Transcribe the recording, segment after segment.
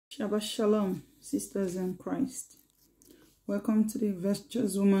Shabbat Shalom, sisters in Christ. Welcome to the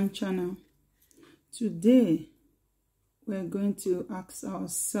Virtuous Woman channel. Today, we're going to ask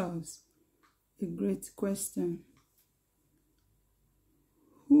ourselves a great question.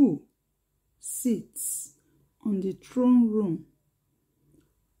 Who sits on the throne room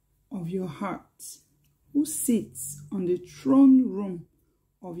of your heart? Who sits on the throne room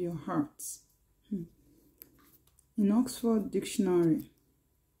of your heart? In Oxford Dictionary,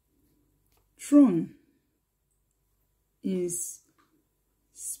 throne is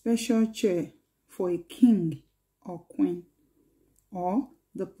special chair for a king or queen, or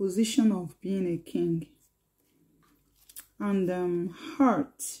the position of being a king. And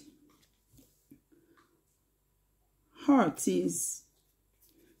heart is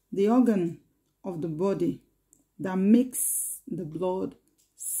the organ of the body that makes the blood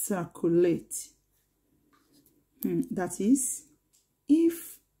circulate. That is,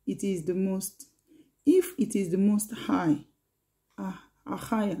 if it is the most high,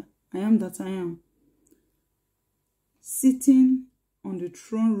 higher, I am that I am, sitting on the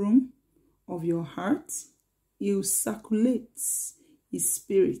throne room of your heart, he will circulate his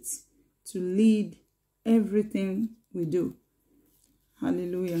spirit to lead everything we do.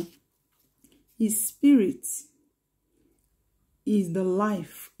 Hallelujah. His spirit is the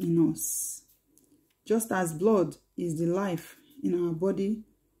life in us, just as blood is the life in our body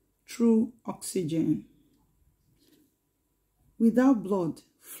through oxygen. Without blood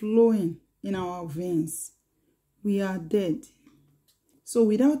flowing in our veins, we are dead. So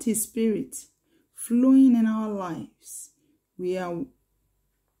without his spirit flowing in our lives, we are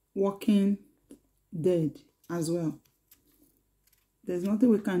walking dead as well. There's nothing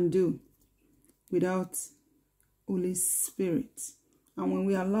we can do without Holy Spirit. And when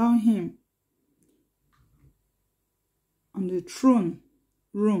we allow him on the throne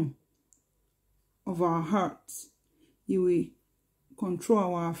room of our hearts, he will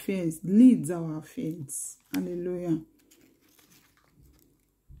control our affairs, leads our affairs. Hallelujah.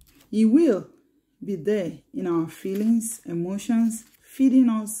 He will be there in our feelings, emotions, feeding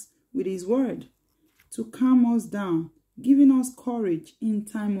us with his word to calm us down, giving us courage in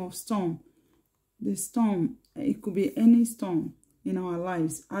time of storm. The storm, it could be any storm in our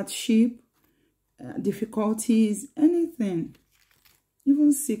lives, hardship, difficulties, anything,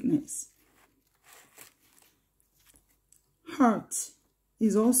 even sickness. Heart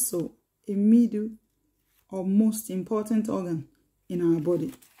is also a middle or most important organ in our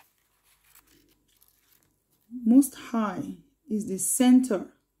body. Most High is the center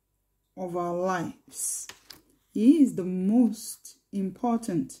of our lives. He is the most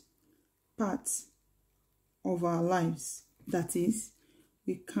important part of our lives. That is,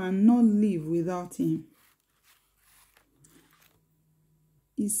 we cannot live without him.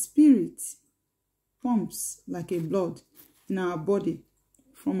 His spirit pumps like a blood in our body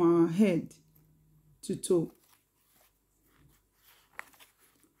from our head to toe.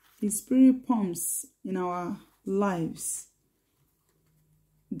 His spirit pumps in our lives,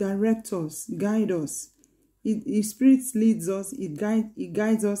 direct us, guide us. His spirit leads us, it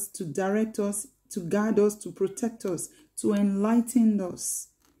guides us, to direct us, to guide us, to protect us, to enlighten us,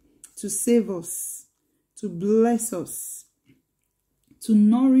 to save us, to bless us, to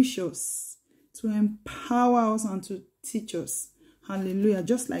nourish us, to empower us, and to teach us. Hallelujah.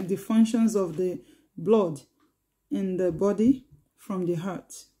 Just like the functions of the blood in the body from the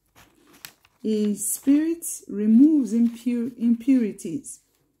heart. His spirit removes impurities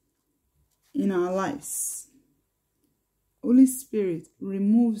in our lives. Holy Spirit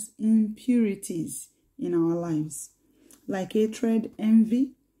removes impurities in our lives, like hatred,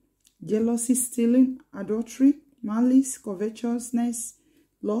 envy, jealousy, stealing, adultery, malice, covetousness,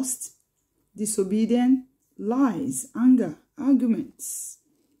 lust, disobedience, lies, anger, arguments,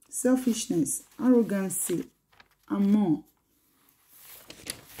 selfishness, arrogancy, and more.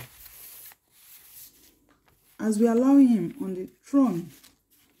 As we allow him on the throne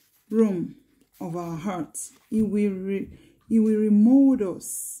room of our hearts, he will remold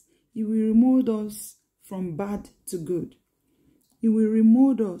us. He will remold us from bad to good. He will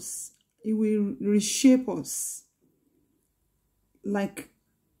remold us. He will reshape us. Like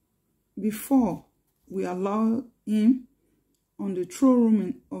before we allow him on the throne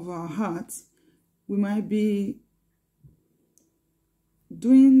room of our hearts, we might be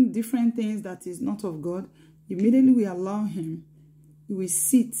doing different things that is not of God. Immediately we allow him, he will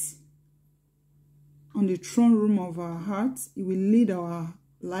sit on the throne room of our hearts. He will lead our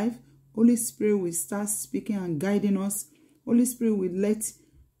life. Holy Spirit will start speaking and guiding us. Holy Spirit will let,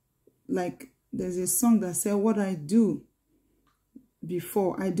 like there's a song that says, what I do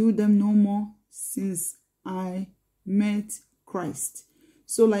before. I do them no more since I met Christ.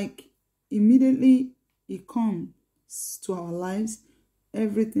 So like immediately He comes to our lives,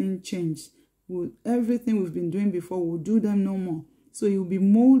 everything changed. Everything we've been doing before, we'll do them no more. So He will be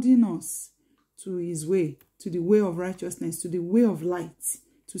molding us to His way, to the way of righteousness, to the way of light,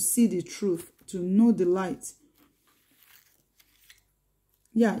 to see the truth, to know the light.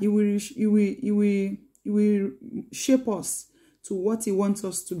 Yeah, He will shape us to what He wants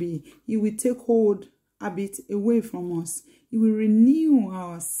us to be. He will take hold habit away from us. He will renew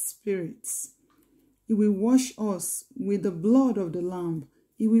our spirits. He will wash us with the blood of the Lamb.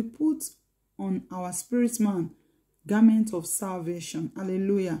 He will put on our spirit man garment of salvation.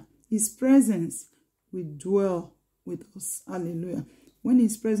 Hallelujah. His presence will dwell with us. Hallelujah. When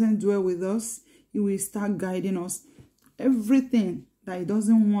His presence dwell with us, He will start guiding us. Everything that He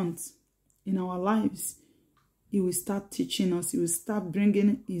doesn't want in our lives, He will start teaching us. He will start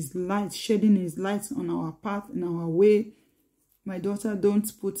bringing His light, shedding His light on our path, in our way. My daughter,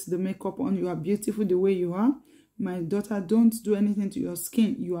 don't put the makeup on. You are beautiful the way you are. My daughter, don't do anything to your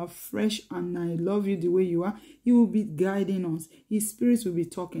skin. You are fresh and I love you the way you are. He will be guiding us. His Spirit will be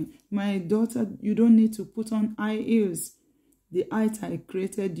talking. My daughter, you don't need to put on high heels. The height I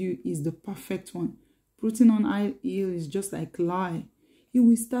created you is the perfect one. Putting on high heels is just like lie. He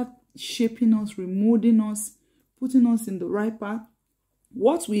will start shaping us, remolding us, putting us in the right path.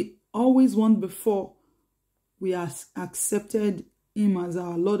 What we always want before we accepted Him as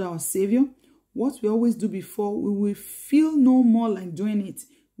our Lord, our Savior, what we always do before, we will feel no more like doing it.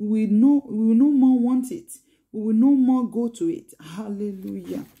 We will no more want it. We will no more go to it.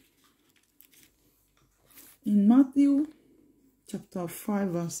 Hallelujah. In Matthew chapter 5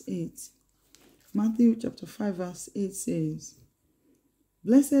 verse 8. Matthew chapter 5 verse 8 says,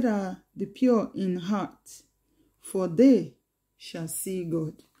 "Blessed are the pure in heart, for they shall see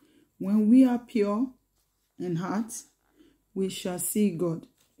God." When we are pure in heart, we shall see God.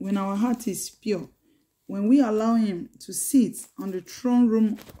 When our heart is pure, when we allow Him to sit on the throne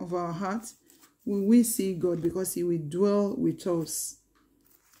room of our heart, we will see God, because He will dwell with us.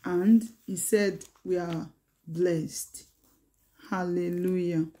 And He said we are blessed.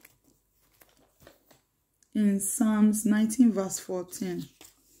 Hallelujah. In Psalms 19 verse 14.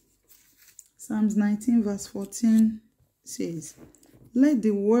 Psalms 19 verse 14 says, "Let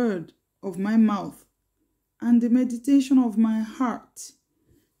the word of my mouth and the meditation of my heart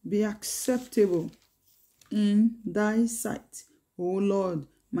be acceptable in thy sight, O Lord,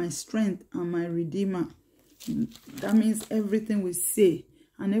 my strength and my redeemer." That means everything we say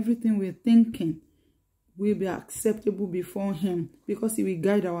and everything we're thinking will be acceptable before Him, because He will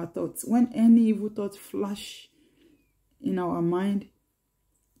guide our thoughts. When any evil thought flash in our mind,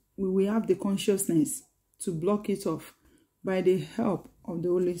 we will have the consciousness to block it off by the help of the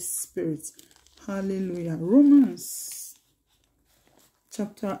Holy Spirit. Hallelujah. Romans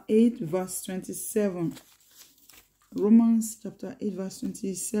chapter 8 verse 27. Romans chapter 8 verse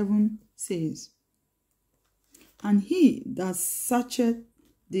 27 says, "And He that searcheth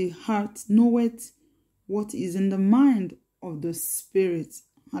the heart knoweth what is in the mind of the Spirit."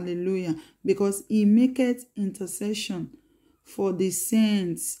 Hallelujah. "Because He maketh intercession for the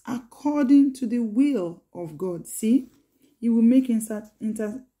saints according to the will of God." See, He will make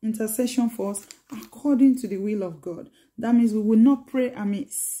intercession for us according to the will of God. That means we will not pray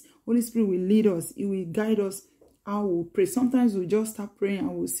amiss. Holy Spirit will lead us. He will guide us how we pray. Sometimes we'll just start praying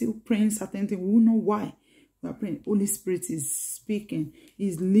and we'll still praying certain things. We will know why we are praying. Holy Spirit is speaking,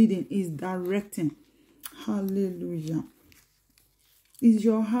 is leading, is directing. Hallelujah. Is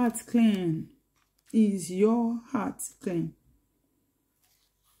your heart clean? Is your heart clean?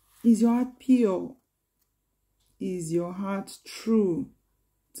 Is your heart pure? Is your heart true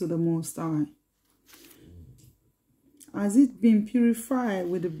to the Most High? Has it been purified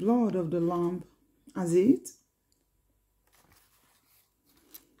with the blood of the Lamb? Has it?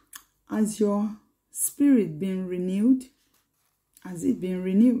 Has your spirit been renewed? Has it been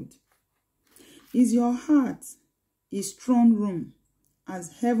renewed? Is your heart His throne room, as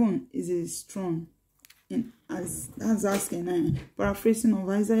heaven is His throne? That's asking, paraphrasing of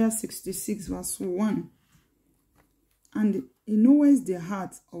Isaiah 66 verse 1. "And He knows the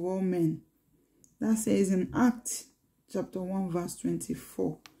heart of all men." That says in Acts chapter 1 verse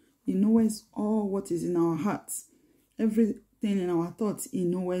 24. He knows all what is in our hearts. Everything in our thoughts, He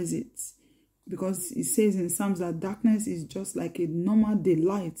knows it. Because it says in Psalms that darkness is just like a normal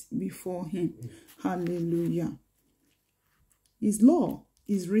daylight before Him. Hallelujah. His law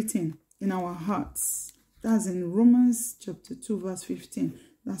is written in our hearts. That's in Romans chapter 2 verse 15.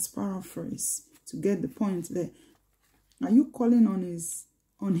 That's paraphrase to get the point there. Are you calling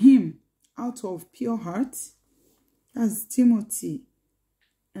on him out of pure heart? That's Timothy.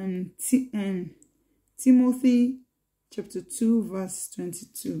 And Timothy chapter 2 verse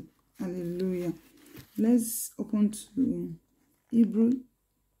 22. Hallelujah. Let's open to Hebrew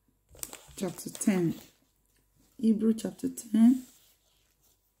chapter 10. Hebrew chapter 10.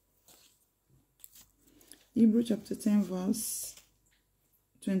 Hebrew chapter 10 verse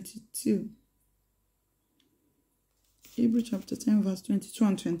 22. Hebrew chapter 10 verse 22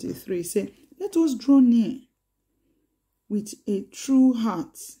 and 23 say, let us draw near with a true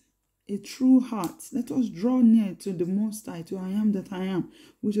heart. A true heart. Let us draw near to the Most High, to I am that I am,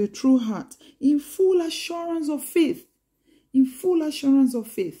 with a true heart, in full assurance of faith. In full assurance of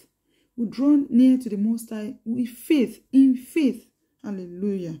faith. We draw near to the Most High with faith, in faith.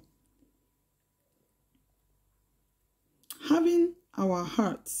 Hallelujah. Having our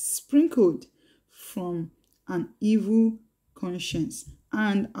hearts sprinkled from an evil conscience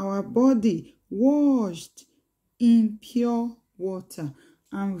and our body washed in pure water.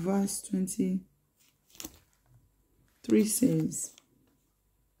 And verse 23 says,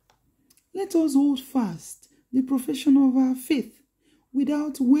 let us hold fast the profession of our faith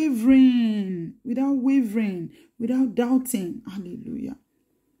without wavering, without doubting. Hallelujah.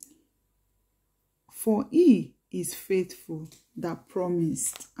 For he is faithful that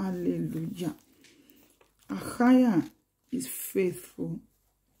promised. Hallelujah. Achaya is faithful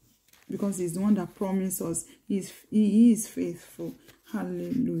because he's the one that promised us. He is faithful.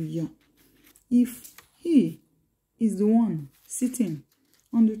 Hallelujah. If he is the one sitting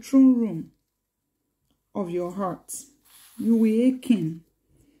on the throne room of your heart, you will hearken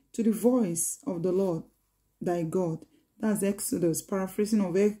to the voice of the Lord thy God. That's Exodus, paraphrasing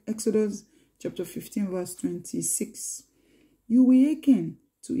of Exodus chapter 15 verse 26. You will hearken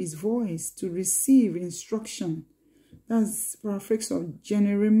to his voice to receive instruction. That's paraphrase of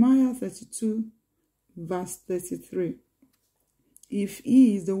Jeremiah 32 verse 33. If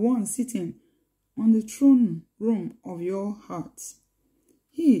he is the one sitting on the throne room of your heart,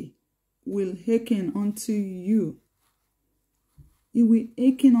 he will hearken unto you. He will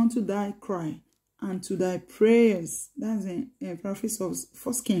hearken unto thy cry and to thy prayers. That's a paraphrase of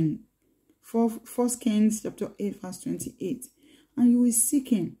 1 Kings chapter 8 verse 28. And you will seek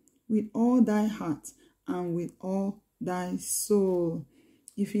him with all thy heart and with all thy soul.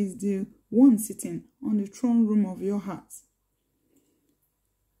 If he's the one sitting on the throne room of your heart,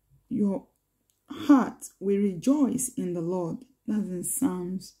 your heart will rejoice in the Lord. That's in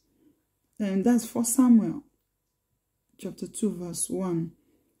Psalms. And that's for Samuel chapter 2 verse 1.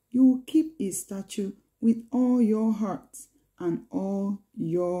 You will keep his statute with all your heart and all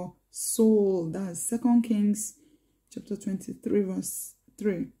your soul. That's 2 Kings chapter 23 verse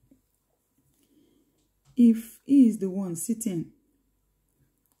 3. If he is the one sitting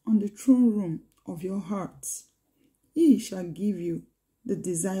on the throne room of your heart, he shall give you the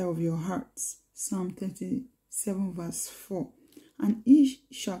desire of your heart. Psalm 37 verse 4. And he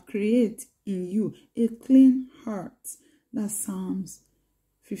shall create in you a clean heart. That's Psalms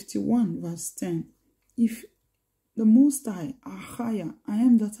 51 verse 10. If the Most High, Achaya, I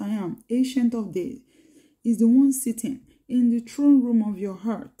am that I am, Ancient of Days, is the one sitting in the throne room of your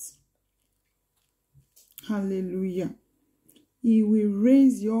heart, hallelujah, he will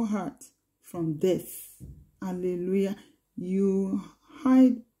raise your heart from death. Hallelujah. You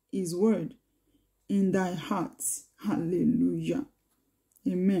hide his word in thy heart. Hallelujah.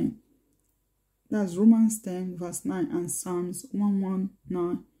 Amen. That's Romans 10 verse 9 and Psalms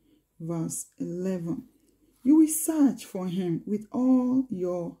 119 verse 11. You will search for him with all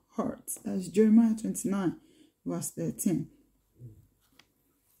your heart. That's Jeremiah 29 verse 13.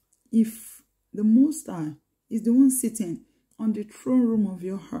 If the Most High is the one sitting on the throne room of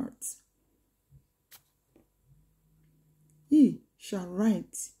your heart, he shall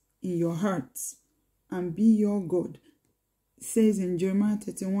write in your heart and be your God. It says in Jeremiah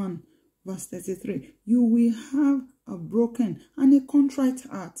 31 verse 33, you will have a broken and a contrite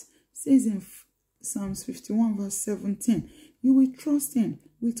heart. It says in Psalms 51 verse 17, you will trust him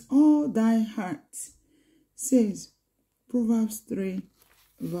with all thy heart. It says Proverbs 3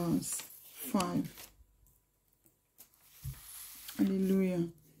 verse 5. Hallelujah.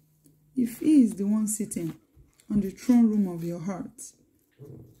 If he is the one sitting on the throne room of your heart,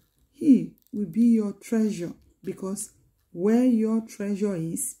 he will be your treasure, because where your treasure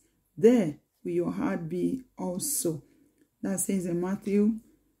is, there will your heart be also. That says in Matthew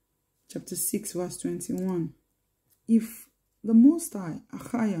chapter 6 verse 21. If the Most High,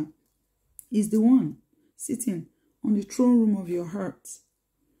 Achaya, is the one sitting on the throne room of your heart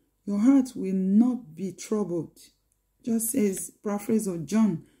will not be troubled. Just says, paraphrase of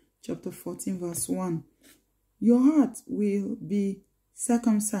John chapter 14 verse 1. Your heart will be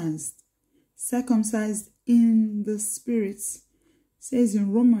circumcised in the spirit. Says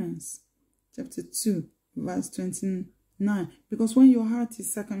in Romans chapter 2 verse 29. Because when your heart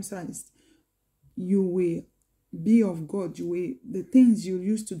is circumcised, you will be of God. The things you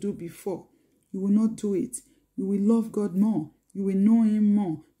used to do before, you will not do it. You will love God more. You will know him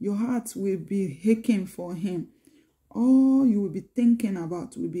more. Your heart will be aching for him. All you will be thinking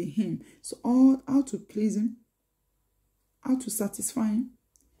about will be him. So how to please him, how to satisfy him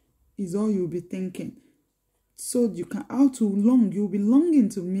is all you'll be thinking. So you can, you'll be longing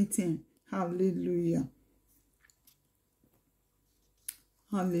to meet him. Hallelujah.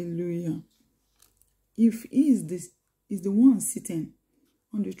 Hallelujah. If he is the one sitting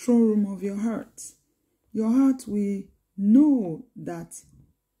on the throne room of your heart will know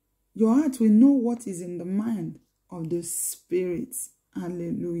what is in the mind of the Spirit.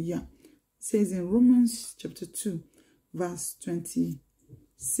 Hallelujah. It says in Romans chapter 2 verse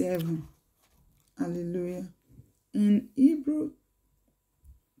 27. Hallelujah. In Hebrew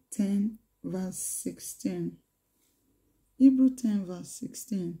 10 verse 16. Hebrew 10 verse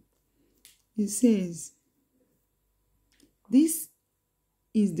 16. It says, this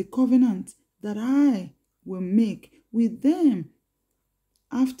is the covenant that I will make with them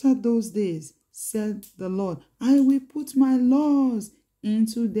after those days, said the Lord. I will put my laws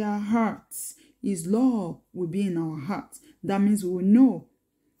into their hearts. His law will be in our hearts. That means we will know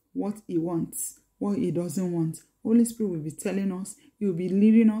what he wants, what he doesn't want. Holy Spirit will be telling us. He will be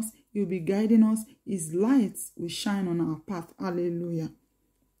leading us. He will be guiding us. His light will shine on our path. Hallelujah.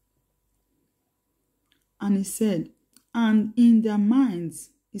 And he said, and in their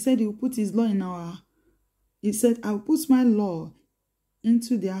minds, he said he will put his law in he said, I will put my law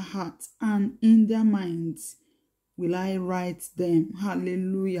into their hearts, and in their minds will I write them.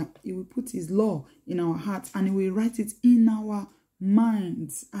 Hallelujah. He will put his law in our hearts, and he will write it in our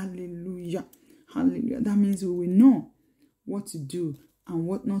minds. Hallelujah. Hallelujah. That means we will know what to do and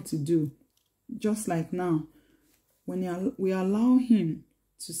what not to do. Just like now, when we allow him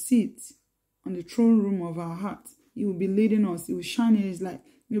to sit on the throne room of our heart, he will be leading us. He will shine in his light.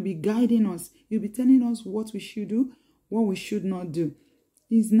 He will be guiding us. He will be telling us what we should do, what we should not do.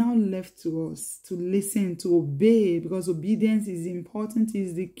 It's now left to us to listen, to obey, because obedience is important,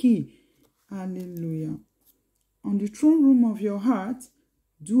 is the key. Hallelujah. On the throne room of your heart,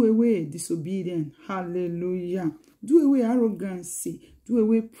 do away disobedience. Hallelujah. Do away arrogancy. Do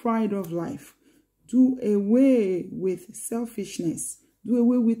away pride of life. Do away with selfishness. Do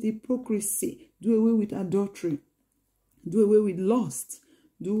away with hypocrisy. Do away with adultery. Do away with lust.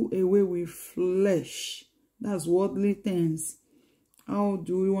 Do away with flesh. That's worldly things. How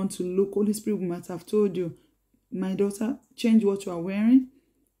do we want to look? Holy Spirit might have told you, my daughter, change what you are wearing.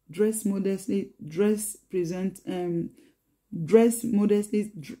 Dress modestly. Dress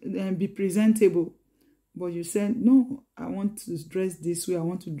modestly. Be presentable. But you said, no, I want to dress this way. I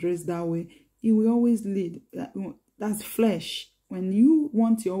want to dress that way. It will always lead. That's flesh. When you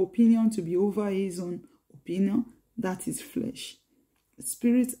want your opinion to be over his own opinion, that is flesh.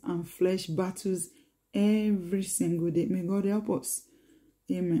 Spirit and flesh battles every single day. May God help us.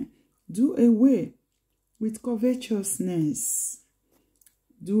 Amen. Do away with covetousness.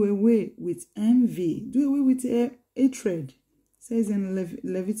 Do away with envy. Do away with hatred. It says in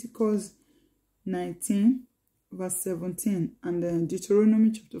Leviticus 19 verse 17 and then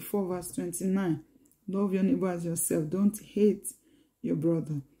Deuteronomy chapter 4 verse 29. Love your neighbor as yourself. Don't hate your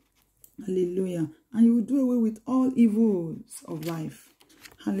brother. Hallelujah. And you will do away with all evils of life.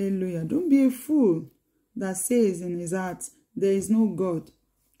 Hallelujah. Don't be a fool that says in his heart, there is no God.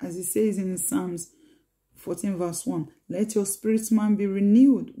 As it says in Psalms 14 verse 1. Let your spirit man be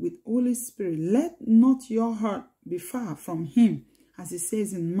renewed with Holy Spirit. Let not your heart be far from him. As it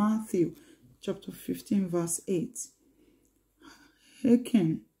says in Matthew chapter 15 verse 8.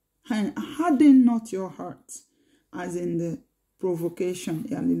 Hearken, and harden not your heart, as in the provocation.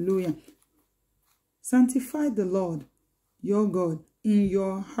 Hallelujah. Sanctify the Lord your God in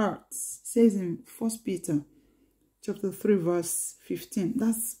your hearts. It says in 1 Peter chapter 3 verse 15.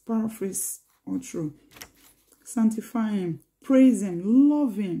 That's paraphrase or true. Sanctify him, praise him,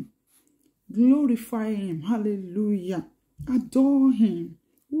 love him, glorify him. Hallelujah. Adore him,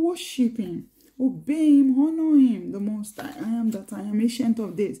 worship him, obey him, honor him. The most I am that I am, ancient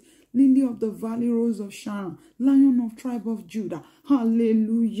of days, lily of the valley, rose of Sharon, lion of tribe of Judah.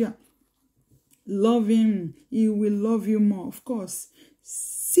 Hallelujah. Love him. He will love you more. Of course,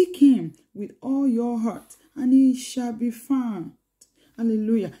 seek him with all your heart, and he shall be found.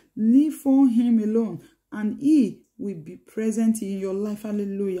 Hallelujah. Live for him alone, and he will be present in your life.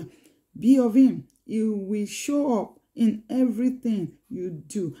 Hallelujah. Be of him. He will show up in everything you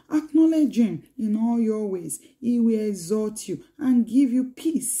do. Acknowledge him in all your ways. He will exalt you and give you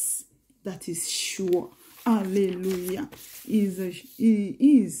peace that is sure. Hallelujah. He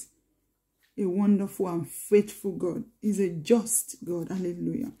is a wonderful and faithful God. He is a just God.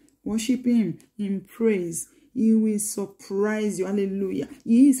 Hallelujah. Worship him in praise. He will surprise you. Hallelujah.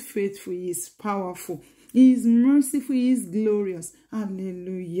 He is faithful. He is powerful. He is merciful. He is glorious.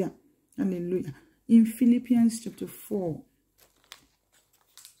 Hallelujah. Hallelujah. In Philippians chapter 4.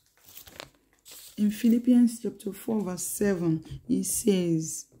 In Philippians chapter 4 verse 7, it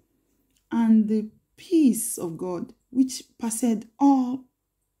says, and the peace of God, which passeth all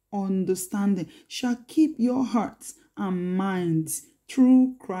understanding, shall keep your hearts and minds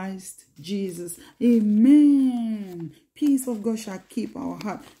through Christ Jesus. Amen. Peace of God shall keep our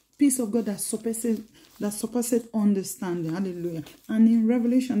heart. Peace of God that surpasses understanding. Hallelujah. And in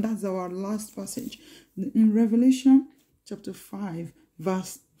Revelation, that's our last passage. In Revelation chapter 5,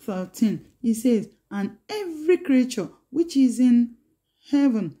 verse 13, it says, and every creature which is in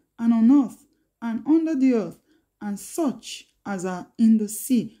heaven and on earth and under the earth, and such as are in the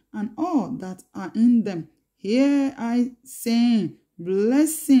sea, and all that are in them, hear I saying,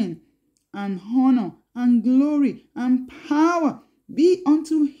 blessing and honor and glory and power be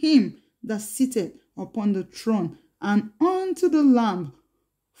unto him that sitteth upon the throne and unto the Lamb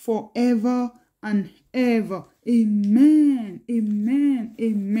forever and ever. Amen. Amen.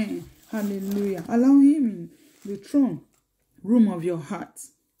 Amen. Hallelujah. Allow him in the throne room of your heart.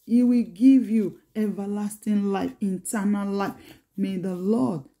 He will give you everlasting life, eternal life. May the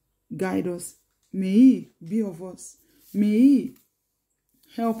Lord guide us. May he be of us. May he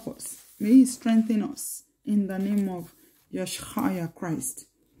help us. May he strengthen us in the name of Yeshua Christ.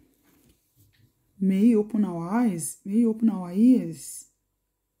 May he open our eyes. May he open our ears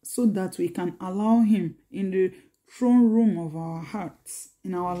so that we can allow him in the throne room of our hearts,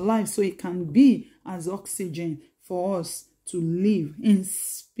 in our lives, so it can be as oxygen for us to live in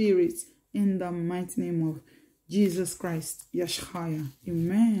spirit in the mighty name of Jesus Christ, Yeshua.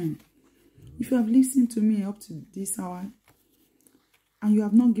 Amen. If you have listened to me up to this hour and you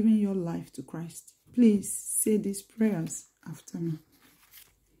have not given your life to Christ, please say these prayers after me.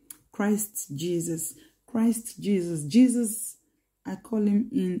 Christ Jesus. Christ Jesus. Jesus, I call him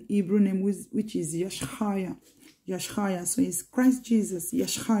in Hebrew name, which is Yeshua. Yeshua. So it's Christ Jesus,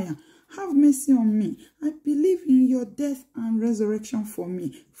 Yeshua. Have mercy on me. I believe in your death and resurrection for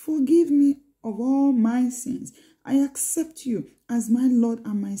me. Forgive me of all my sins. I accept you as my Lord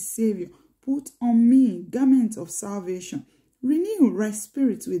and my Savior. Put on me garment of salvation. Renew right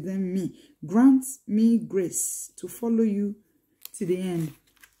spirit within me. Grant me grace to follow you to the end.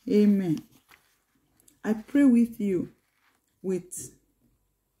 Amen. I pray with you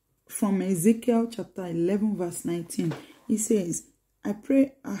from Ezekiel chapter 11 verse 19. He says, I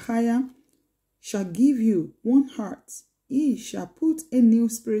pray Ahijah shall give you one heart. He shall put a new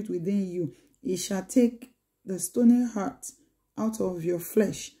spirit within you. He shall take the stony heart out of your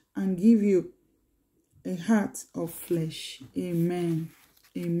flesh and give you a heart of flesh. Amen.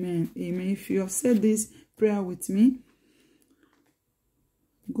 Amen. Amen. If you have said this prayer with me,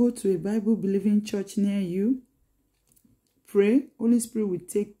 go to a Bible-believing church near you. Pray. Holy Spirit will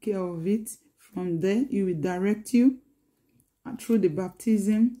take care of it. From there, he will direct you through the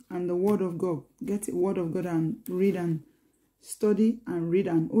baptism and the word of God. Get the word of God and read and study and read,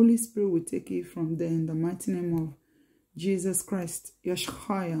 and Holy Spirit will take it from there in the mighty name of Jesus Christ,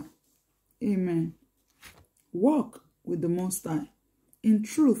 Yeshua. Amen. Walk with the Most High in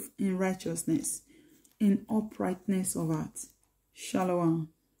truth, in righteousness, in uprightness of heart. Shalom.